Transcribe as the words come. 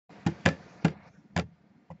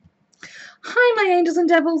Hi my angels and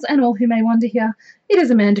devils and all who may wonder here. It is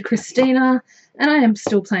Amanda Christina and I am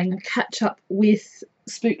still playing a catch up with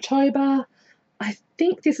Spooktober. I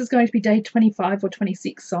think this is going to be day 25 or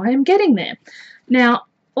 26, so I am getting there. Now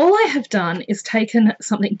all I have done is taken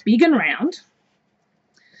something big and round,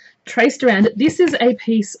 traced around it. This is a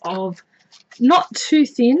piece of not too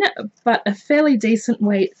thin but a fairly decent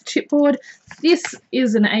weight chipboard. This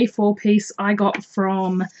is an A4 piece I got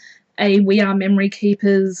from a We Are Memory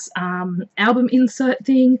Keepers album insert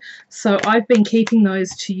thing, so I've been keeping those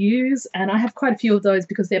to use, and I have quite a few of those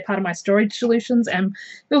because they're part of my storage solutions, and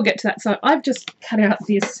we'll get to that. So I've just cut out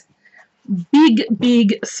this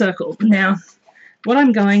big circle. Now what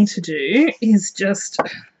I'm going to do is just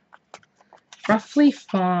roughly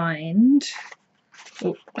find,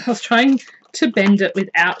 I was trying to bend it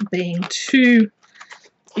without being too,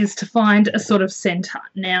 is to find a sort of center.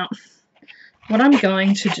 Now what I'm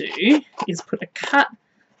going to do is put a cut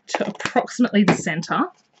to approximately the center,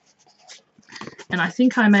 and I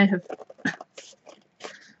think I may have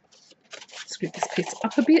screwed this piece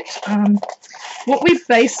up a bit. What we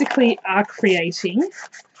basically are creating,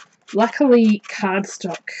 luckily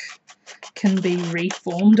cardstock can be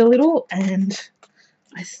reformed a little, and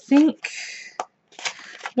I think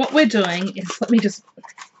what we're doing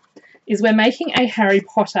is we're making a Harry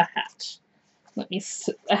Potter hat.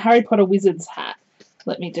 A Harry Potter wizard's hat.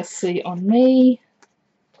 Let me just see on me.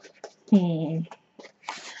 I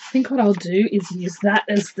think what I'll do is use that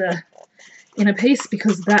as the inner piece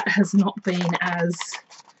because that has not been as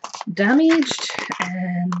damaged.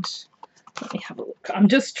 And let me have a look. I'm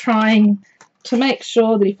just trying to make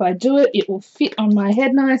sure that if I do it, it will fit on my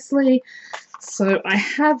head nicely. So I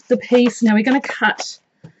have the piece. Now we're going to cut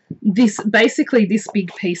this, basically this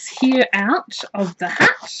big piece here out of the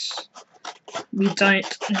hat. We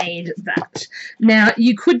don't need that. Now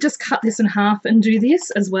you could just cut this in half and do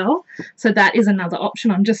this as well, so that is another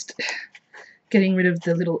option. I'm just getting rid of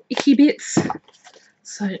the little icky bits.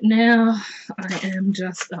 So now I am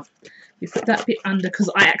just, we put that bit under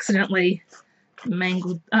because I accidentally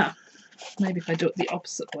mangled, maybe if I do it the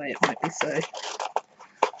opposite way it won't be so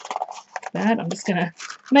bad. I'm just going to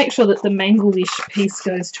make sure that the mangled-ish piece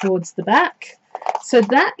goes towards the back. So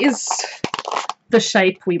that is the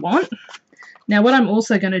shape we want. Now what I'm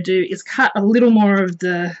also going to do is cut a little more of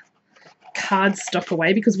the cardstock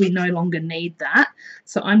away because we no longer need that.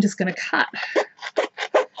 So I'm just going to cut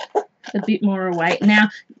a bit more away. Now,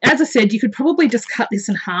 as I said, you could probably just cut this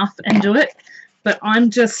in half and do it, but I'm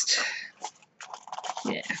just,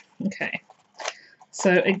 yeah, okay.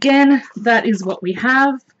 So again, that is what we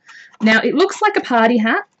have. Now it looks like a party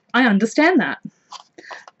hat. I understand that.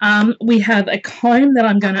 We have a comb that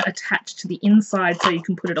I'm going to attach to the inside so you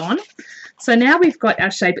can put it on. So now we've got our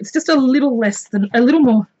shape. It's just a little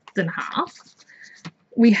more than half.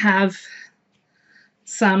 We have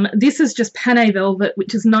some, this is just pané velvet,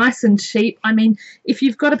 which is nice and cheap. I mean, if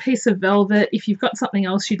you've got a piece of velvet, if you've got something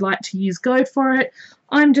else you'd like to use, go for it.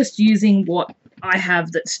 I'm just using what I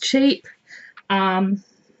have that's cheap. And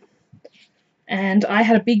I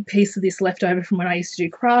had a big piece of this left over from when I used to do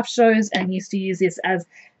craft shows and used to use this as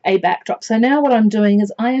a backdrop. So now what I'm doing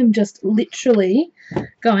is I am just literally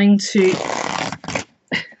going to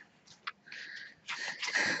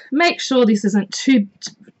make sure this isn't too,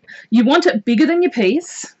 you want it bigger than your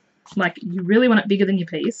piece, like you really want it bigger than your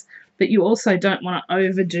piece, but you also don't want to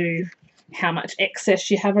overdo how much excess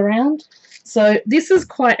you have around. So this is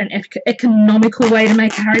quite an economical way to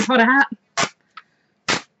make a Harry Potter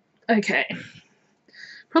hat. Okay.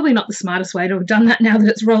 Probably not the smartest way to have done that now that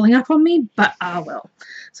it's rolling up on me, but well.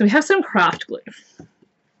 So we have some craft glue.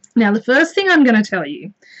 Now the first thing I'm going to tell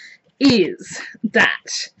you is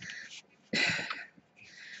that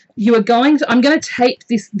you are going to, I'm going to tape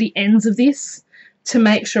the ends of this to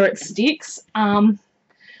make sure it sticks,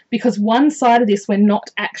 because one side of this we're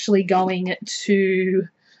not actually going to,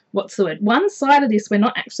 one side of this we're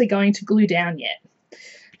not actually going to glue down yet.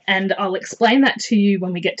 And I'll explain that to you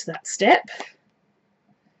when we get to that step.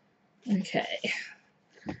 Okay,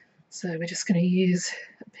 so we're just going to use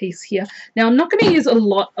a piece here. Now I'm not going to use a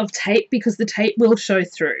lot of tape because the tape will show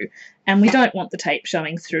through, and we don't want the tape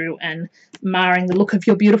showing through and marring the look of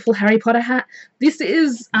your beautiful Harry Potter hat. This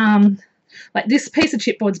is, like this piece of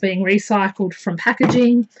chipboard's being recycled from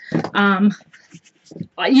packaging.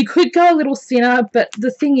 You could go a little thinner, but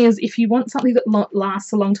the thing is, if you want something that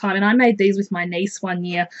lasts a long time, and I made these with my niece one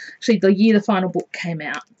year, actually the year the final book came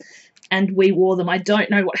out, and we wore them. I don't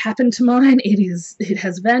know what happened to mine. It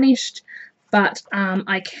has vanished, but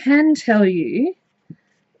I can tell you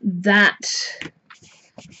that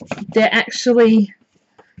they're actually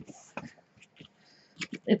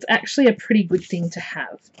It's actually a pretty good thing to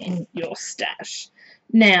have in your stash.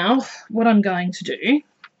 Now, what I'm going to do,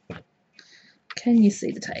 can you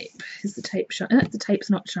see the tape? Is the tape showing? The tape's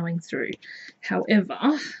not showing through. However,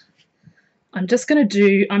 I'm just going to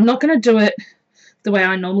do, I'm not going to do it the way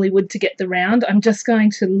I normally would to get the round. I'm just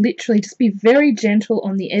going to literally just be very gentle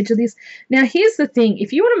on the edge of this. Now, here's the thing.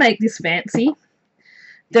 If you want to make this fancy,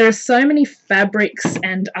 there are so many fabrics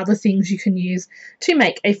and other things you can use to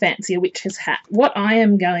make a fancier witch's hat. What I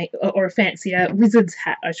am going, or a fancier wizard's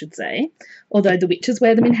hat, I should say, although the witches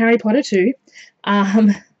wear them in Harry Potter too.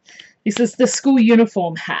 This is the school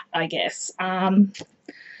uniform hat, I guess.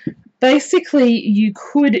 Basically, you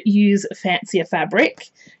could use fancier fabric.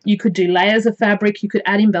 You could do layers of fabric. You could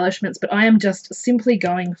add embellishments, but I am just simply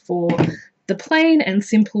going for the plain and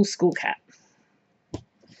simple school cap.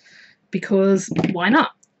 Because why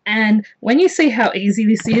not? And when you see how easy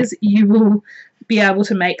this is, you will be able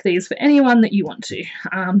to make these for anyone that you want to.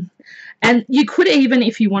 And you could even,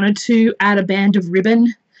 if you wanted to, add a band of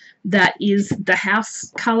ribbon that is the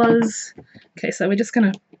house colours. Okay, so we're just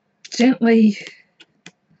going to gently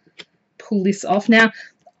pull this off. Now,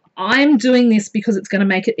 I'm doing this because it's going to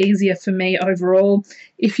make it easier for me overall.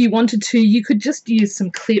 If you wanted to, you could just use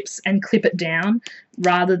some clips and clip it down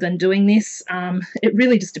rather than doing this. It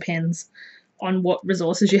really just depends on what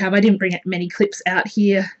resources you have. I didn't bring many clips out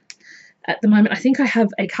here at the moment. I think I have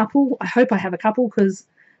a couple. I hope I have a couple because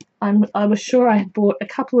I was sure I had bought a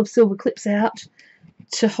couple of silver clips out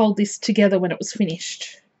to hold this together when it was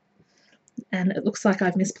finished. And it looks like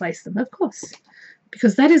I've misplaced them, of course,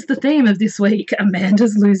 because that is the theme of this week.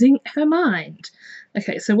 Amanda's losing her mind.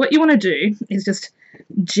 Okay, so what you want to do is just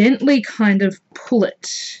gently kind of pull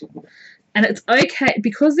it. And it's okay,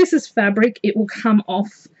 because this is fabric, it will come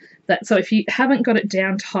off that. So if you haven't got it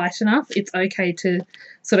down tight enough, it's okay to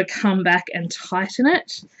sort of come back and tighten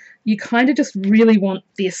it. You kind of just really want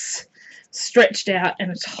this stretched out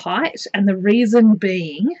and tight, and the reason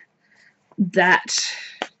being that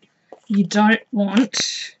you don't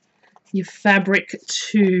want your fabric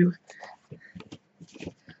to,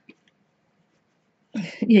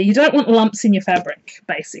 you don't want lumps in your fabric,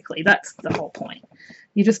 basically. That's the whole point.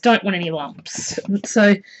 You just don't want any lumps.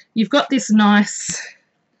 So you've got this nice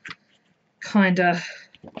kind of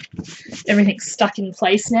everything stuck in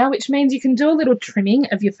place now, which means you can do a little trimming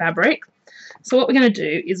of your fabric. So what we're going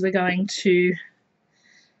to do is we're going to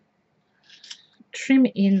trim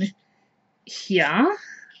in here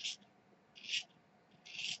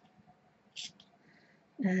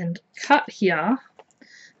and cut here,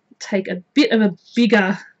 take a bit of a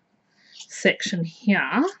bigger section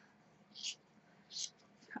here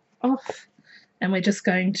off, and we're just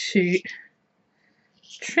going to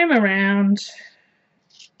trim around.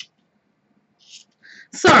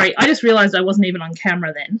 Sorry, I just realised I wasn't even on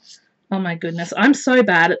camera then. Oh my goodness, I'm so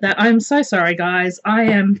bad at that. I'm so sorry, guys. I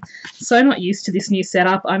am so not used to this new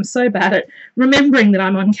setup. I'm so bad at remembering that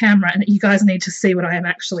I'm on camera and that you guys need to see what I am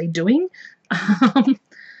actually doing. I'm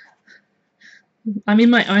in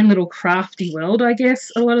my own little crafty world, I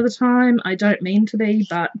guess, a lot of the time. I don't mean to be,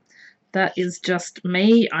 but that is just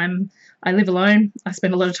me. I live alone. I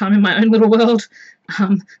spend a lot of time in my own little world.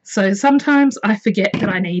 So sometimes I forget that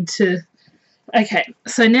I need to... Okay,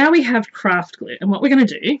 so now we have craft glue, and what we're going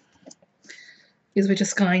to do is we're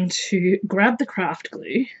just going to grab the craft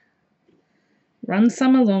glue, run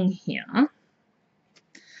some along here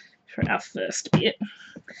for our first bit,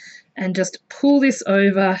 and just pull this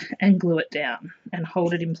over and glue it down and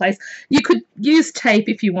hold it in place. You could use tape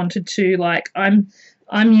if you wanted to. Like I'm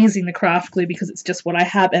using the craft glue because it's just what I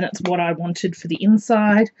have and it's what I wanted for the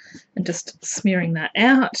inside, and just smearing that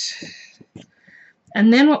out.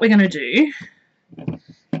 And then what we're going to do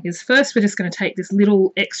is first we're just going to take this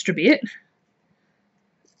little extra bit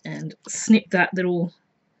and snip that little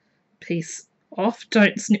piece off.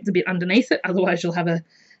 Don't snip the bit underneath it, otherwise you'll have a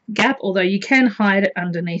gap, although you can hide it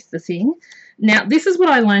underneath the thing. Now this is what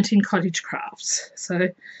I learnt in cottage crafts, so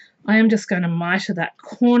I am just going to miter that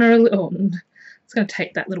corner a little. It's going to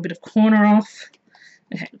take that little bit of corner off.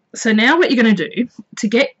 Okay, so now what you're going to do to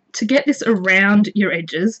get this around your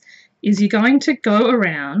edges is you're going to go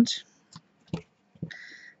around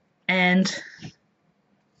and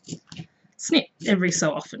snip every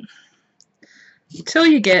so often until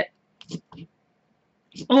you get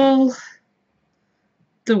all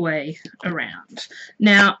the way around.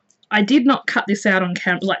 Now, I did not cut this out on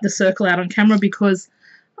camera, like the circle out on camera, because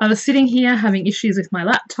I was sitting here having issues with my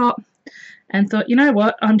laptop and thought, you know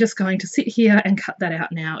what, I'm just going to sit here and cut that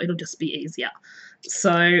out now. It'll just be easier.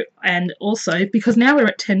 So, and also, because now we're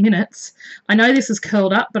at 10 minutes, I know this is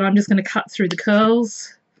curled up, but I'm just going to cut through the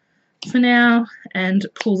curls for now and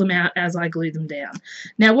pull them out as I glue them down.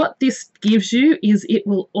 Now what this gives you is it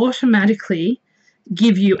will automatically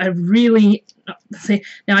give you a really, see,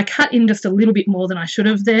 now I cut in just a little bit more than I should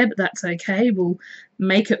have there, but that's okay. We'll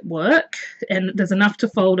make it work, and there's enough to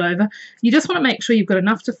fold over. You just want to make sure you've got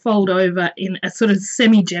enough to fold over in a sort of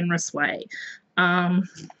semi-generous way.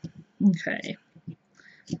 Okay.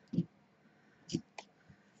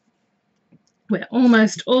 We're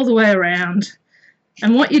almost all the way around.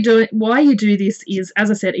 And what you do, why you do this is, as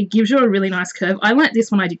I said, it gives you a really nice curve. I learnt this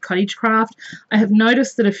when I did cottage craft. I have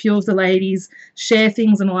noticed that a few of the ladies share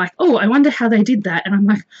things and are like, oh, I wonder how they did that. And I'm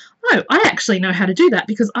like, oh, I actually know how to do that,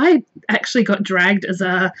 because I actually got dragged as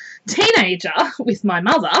a teenager with my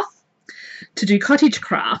mother to do cottage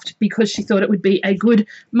craft because she thought it would be a good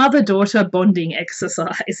mother-daughter bonding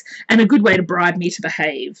exercise and a good way to bribe me to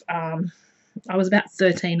behave. I was about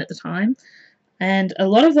 13 at the time. And a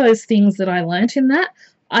lot of those things that I learnt in that,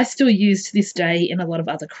 I still use to this day in a lot of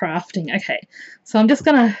other crafting. Okay, so I'm just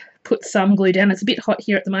going to put some glue down. It's a bit hot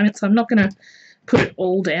here at the moment, so I'm not going to put it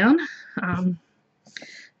all down. And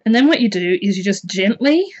then what you do is you just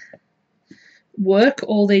gently work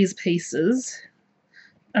all these pieces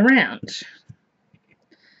around.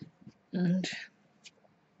 And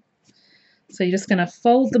so you're just going to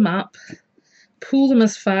fold them up, pull them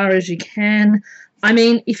as far as you can. I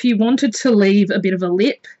mean, if you wanted to leave a bit of a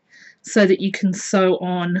lip so that you can sew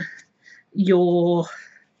on your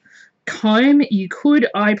comb, you could.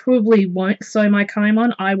 I probably won't sew my comb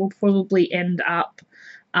on. I will probably end up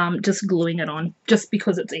just gluing it on just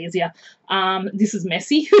because it's easier. This is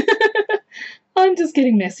messy. I'm just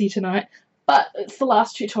getting messy tonight. But it's the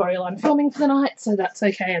last tutorial I'm filming for the night, so that's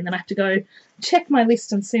okay. And then I have to go check my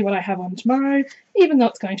list and see what I have on tomorrow, even though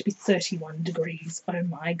it's going to be 31 degrees. Oh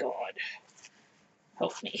my God.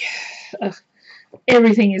 Help me.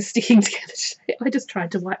 Everything is sticking together today. I just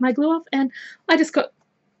tried to wipe my glue off and I just got,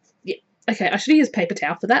 yeah, okay, I should have used paper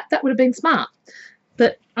towel for that. That would have been smart.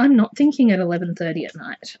 But I'm not thinking at 11:30 at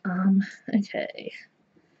night. Okay.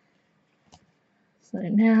 So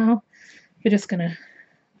now we're just going to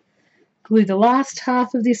glue the last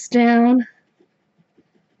half of this down.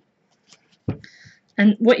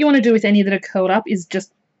 And what you want to do with any that are curled up is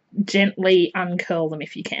just gently uncurl them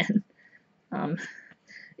if you can.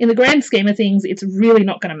 In the grand scheme of things, it's really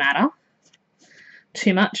not going to matter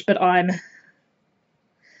too much, but I'm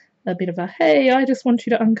a bit of a, hey, I just want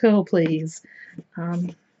you to uncurl, please. Now,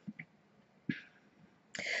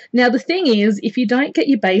 the thing is, if you don't get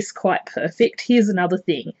your base quite perfect, here's another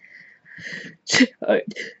thing.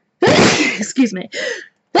 Excuse me.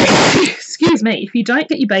 Excuse me. If you don't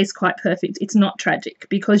get your base quite perfect, it's not tragic,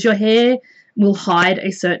 because your hair will hide a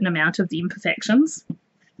certain amount of the imperfections.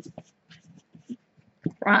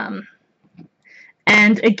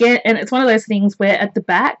 And again, and it's one of those things where at the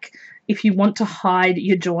back, if you want to hide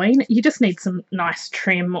your join, you just need some nice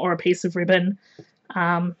trim or a piece of ribbon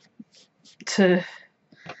to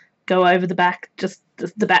go over the back, just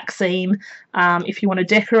the back seam. If you want to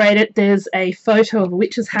decorate it, there's a photo of a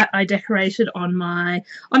witch's hat I decorated on my,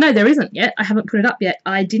 oh no, there isn't yet. I haven't put it up yet.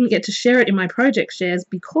 I didn't get to share it in my project shares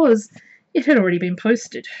because it had already been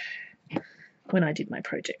posted when I did my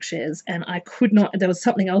project shares, and I could not, there was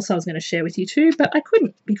something else I was going to share with you too, but I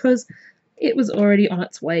couldn't because it was already on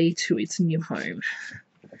its way to its new home.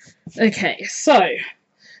 Okay, so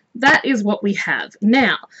that is what we have.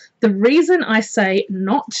 Now, the reason I say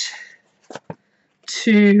not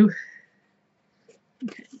to,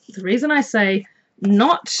 okay, the reason I say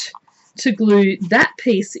not to glue that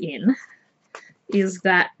piece in is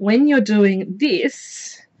that when you're doing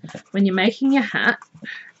this, when you're making your hat,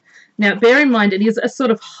 now, bear in mind, it is a sort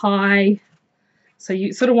of high, so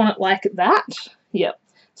you sort of want it like that. Yep.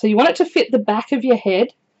 So you want it to fit the back of your head,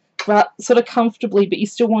 but sort of comfortably, but you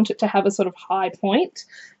still want it to have a sort of high point,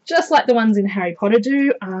 just like the ones in Harry Potter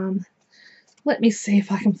do. Let me see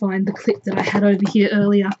if I can find the clip that I had over here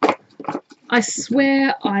earlier. I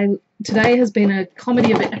swear today has been a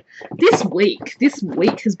comedy of errors. This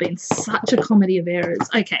week has been such a comedy of errors.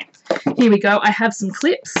 Okay, here we go. I have some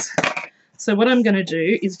clips. So what I'm going to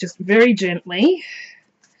do is just very gently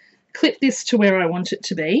clip this to where I want it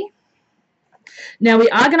to be. Now we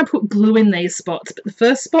are going to put glue in these spots, but the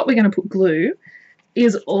first spot we're going to put glue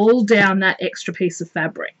is all down that extra piece of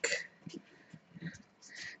fabric.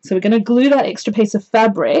 So we're going to glue that extra piece of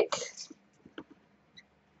fabric,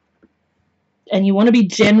 and you want to be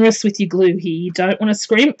generous with your glue here. You don't want to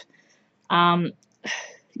scrimp.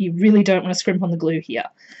 You really don't want to scrimp on the glue here.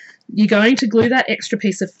 You're going to glue that extra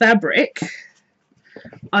piece of fabric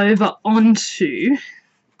over onto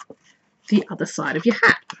the other side of your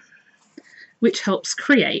hat, which helps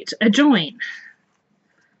create a join.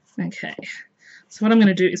 Okay, so what I'm going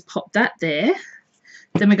to do is pop that there.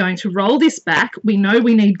 Then we're going to roll this back. We know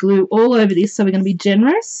we need glue all over this, so we're going to be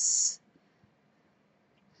generous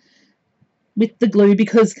with the glue,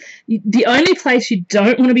 because the only place you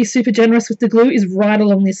don't want to be super generous with the glue is right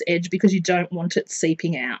along this edge, because you don't want it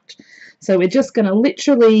seeping out. So we're just going to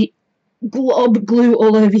literally glob glue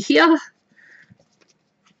all over here.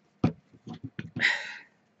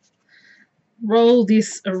 Roll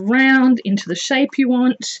this around into the shape you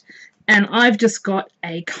want, and I've just got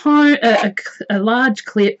a cone, a large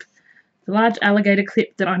clip, a large alligator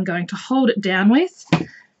clip that I'm going to hold it down with,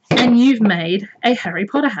 and you've made a Harry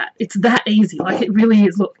Potter hat. It's that easy, like it really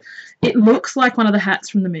is. Look, it looks like one of the hats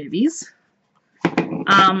from the movies.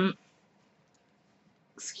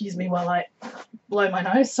 Excuse me while I blow my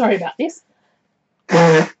nose, sorry about this.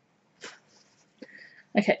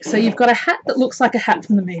 Okay, so you've got a hat that looks like a hat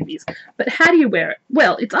from the movies, but how do you wear it?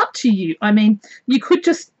 Well, it's up to you. I mean, you could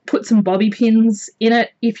just put some bobby pins in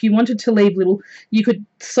it if you wanted to leave little, you could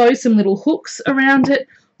sew some little hooks around it,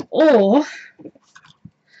 or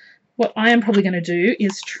what I am probably going to do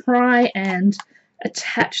is try and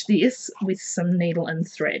attach this with some needle and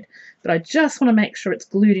thread. But I just want to make sure it's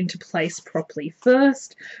glued into place properly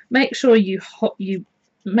first. Make sure you hold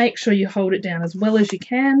it down as well as you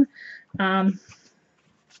can.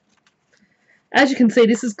 As you can see,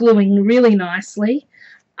 this is gluing really nicely.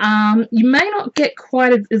 You may not get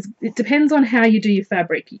quite as, it depends on how you do your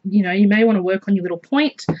fabric. You know, you may want to work on your little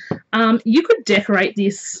point. You could decorate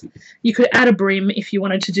this. You could add a brim if you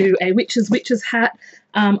wanted to do a witch's hat.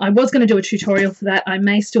 I was going to do a tutorial for that. I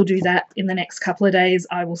may still do that in the next couple of days.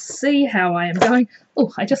 I will see how I am going.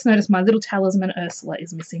 Oh, I just noticed my little talisman Ursula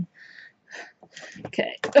is missing.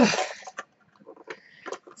 Okay. Ugh.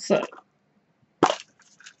 So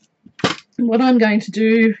what I'm going to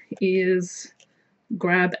do is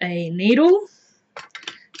grab a needle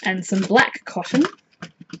and some black cotton,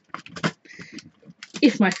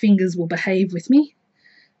 if my fingers will behave with me.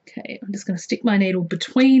 Okay, I'm just going to stick my needle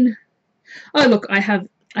between. Oh look, I have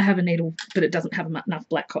a needle, but it doesn't have enough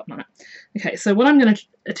black cotton on it. Okay, so what I'm going to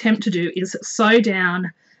attempt to do is sew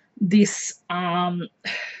down this comb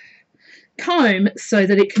so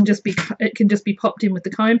that it can just be popped in with the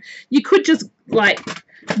comb. You could just, like,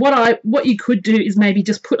 what you could do is maybe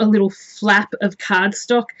just put a little flap of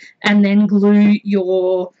cardstock and then glue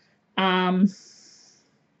your comb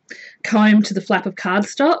to the flap of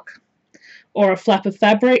cardstock or a flap of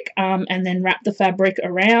fabric, and then wrap the fabric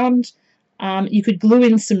around. You could glue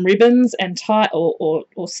in some ribbons and tie or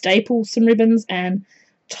staple some ribbons and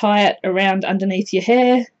tie it around underneath your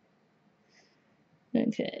hair.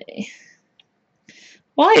 Okay.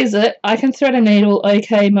 Why is it I can thread a needle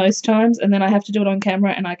okay most times, and then I have to do it on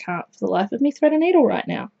camera and I can't for the life of me thread a needle right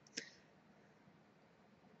now?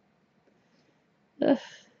 Ugh.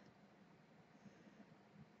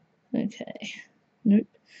 Okay. Nope.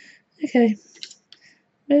 Okay.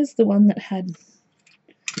 Where's the one that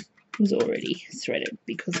was already threaded?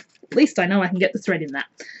 Because at least I know I can get the thread in that.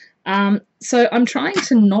 So I'm trying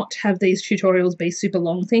to not have these tutorials be super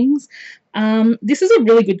long things. This is a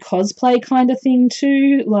really good cosplay kind of thing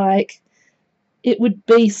too. Like, it would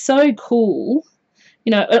be so cool.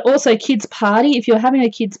 You know, also kids' party. If you're having a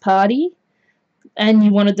kids' party and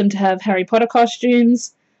you wanted them to have Harry Potter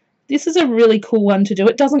costumes, this is a really cool one to do.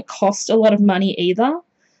 It doesn't cost a lot of money either.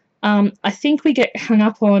 I think we get hung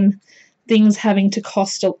up on things having to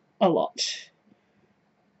cost a lot.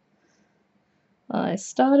 I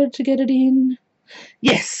started to get it in.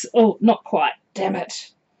 Yes! Oh, not quite. Damn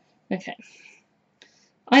it. Okay.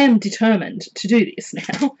 I am determined to do this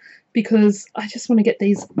now because I just want to get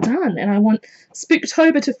these done, and I want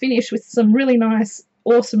Spooktober to finish with some really nice,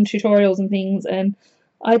 awesome tutorials and things, and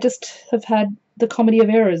I just have had the Comedy of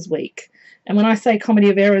Errors week. And when I say Comedy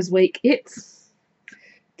of Errors week, it's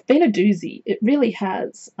been a doozy. It really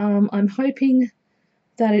has. I'm hoping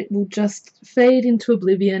that it will just fade into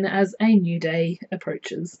oblivion as a new day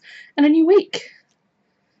approaches. And a new week.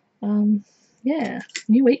 Yeah,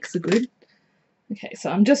 new weeks are good. Okay,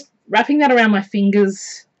 so I'm just wrapping that around my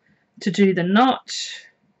fingers to do the knot,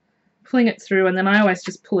 pulling it through, and then I always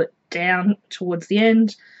just pull it down towards the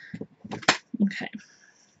end. Okay.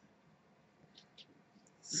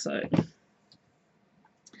 So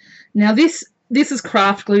now this is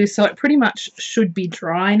craft glue, so it pretty much should be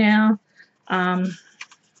dry now.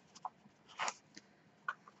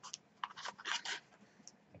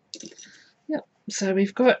 Yep. So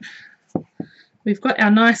we've got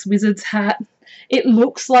our nice wizard's hat. It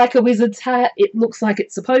looks like a wizard's hat. It looks like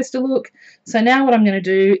it's supposed to look. So now what I'm going to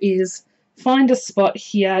do is find a spot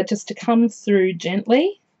here just to come through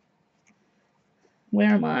gently. Where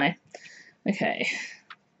am I? Okay.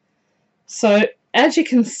 So as you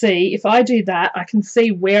can see, if I do that, I can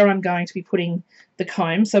see where I'm going to be putting the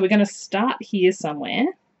comb. So we're going to start here somewhere.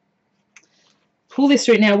 Pull this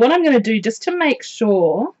through. Now what I'm going to do, just to make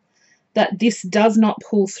sure that this does not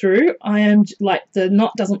pull through, I am, like the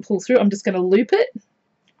knot doesn't pull through, I'm just going to loop it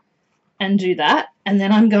and do that. And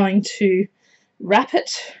then I'm going to wrap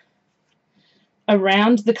it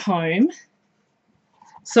around the comb.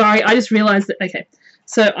 Sorry, I just realized that, okay.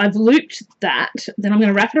 So I've looped that, then I'm going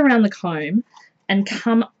to wrap it around the comb and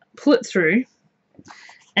pull it through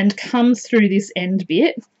and come through this end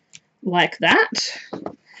bit like that.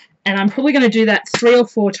 And I'm probably going to do that 3 or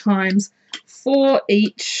 4 times for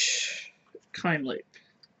each comb loop.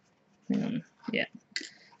 Yeah,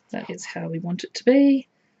 that is how we want it to be.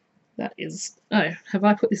 That is, oh, have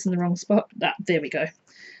I put this in the wrong spot? There we go.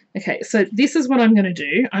 Okay, so this is what I'm going to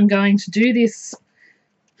do. I'm going to do this,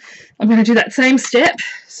 I'm going to do that same step.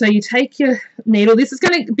 So you take your needle. This is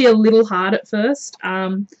going to be a little hard at first,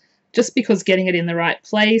 just because getting it in the right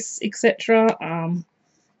place, etc.,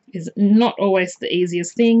 is not always the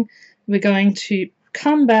easiest thing. We're going to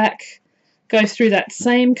come back, go through that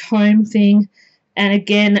same comb thing, and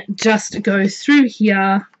again, just go through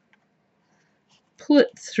here, pull it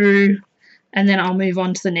through, and then I'll move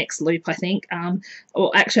on to the next loop, I think.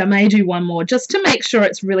 Or actually, I may do one more just to make sure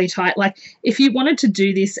it's really tight. Like, if you wanted to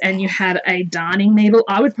do this and you had a darning needle,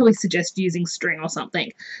 I would probably suggest using string or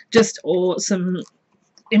something, or some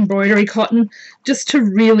embroidery cotton, just to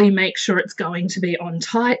really make sure it's going to be on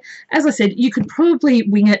tight. As I said, you could probably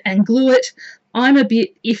wing it and glue it. I'm a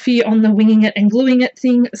bit iffy on the winging it and gluing it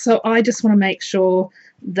thing, so I just want to make sure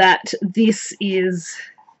that this is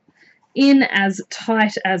in as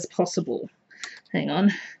tight as possible. Hang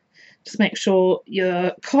on, just make sure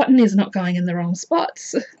your cotton is not going in the wrong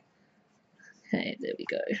spots. Okay, there we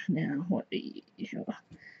go. Now, what are your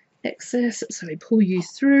excess? So we pull you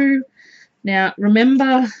through. Now,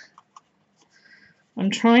 remember, I'm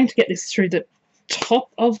trying to get this through the top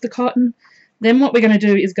of the cotton. Then what we're going to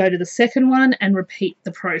do is go to the second one and repeat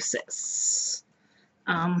the process.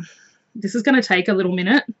 This is going to take a little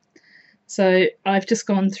minute. So I've just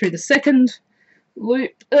gone through the second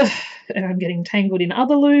loop, and I'm getting tangled in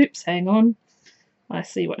other loops. Hang on. I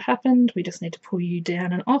see what happened. We just need to pull you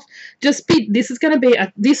down and off. This is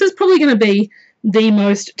probably going to be the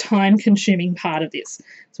most time-consuming part of this.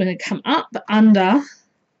 So we're going to come up, under,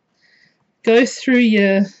 go through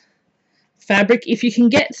your fabric. If you can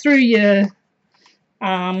get through your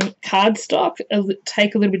cardstock,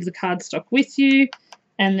 take a little bit of the cardstock with you,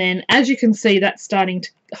 and then as you can see, that's starting to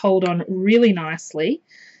hold on really nicely.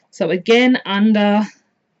 So again, under,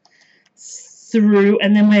 through,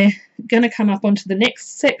 and then we're going to come up onto the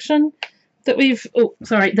next section that we've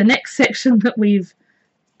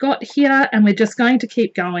got here, and we're just going to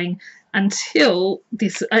keep going until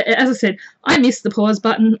this, as I said, I miss the pause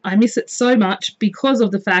button. I miss it so much because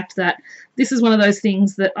of the fact that this is one of those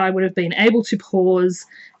things that I would have been able to pause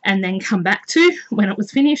and then come back to when it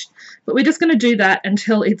was finished. But we're just going to do that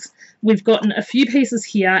until we've gotten a few pieces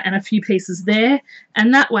here and a few pieces there,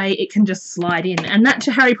 and that way it can just slide in. And that's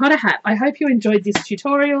your Harry Potter hat. I hope you enjoyed this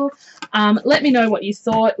tutorial. Let me know what you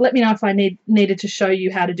thought. Let me know if I needed to show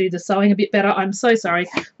you how to do the sewing a bit better. I'm so sorry.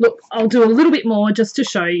 Look, I'll do a little bit more just to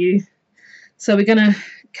show you. So we're going to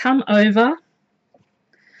come over.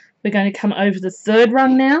 We're going to come over the third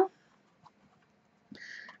rung now.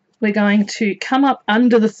 We're going to come up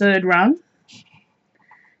under the third rung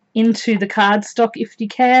into the cardstock if you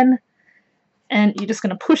can, and you're just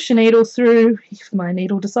going to push your needle through. If my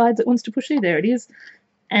needle decides it wants to push you, there it is,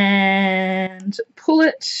 and pull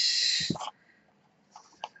it.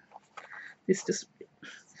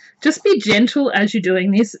 Just be gentle as you're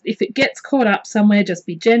doing this. If it gets caught up somewhere, just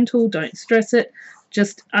be gentle, don't stress it,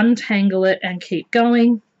 just untangle it and keep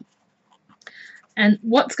going. And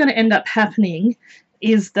what's going to end up happening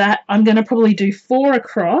is that I'm going to probably do 4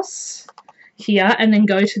 across here and then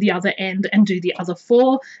go to the other end and do the other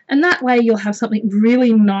 4, and that way you'll have something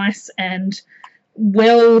really nice and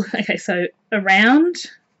okay, so around,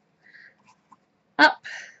 up,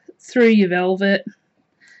 through your velvet,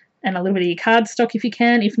 and a little bit of your cardstock if you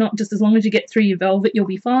can. If not, just as long as you get through your velvet, you'll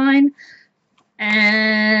be fine.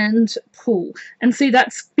 And pull. And see,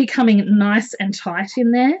 that's becoming nice and tight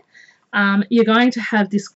in there. You're going to have this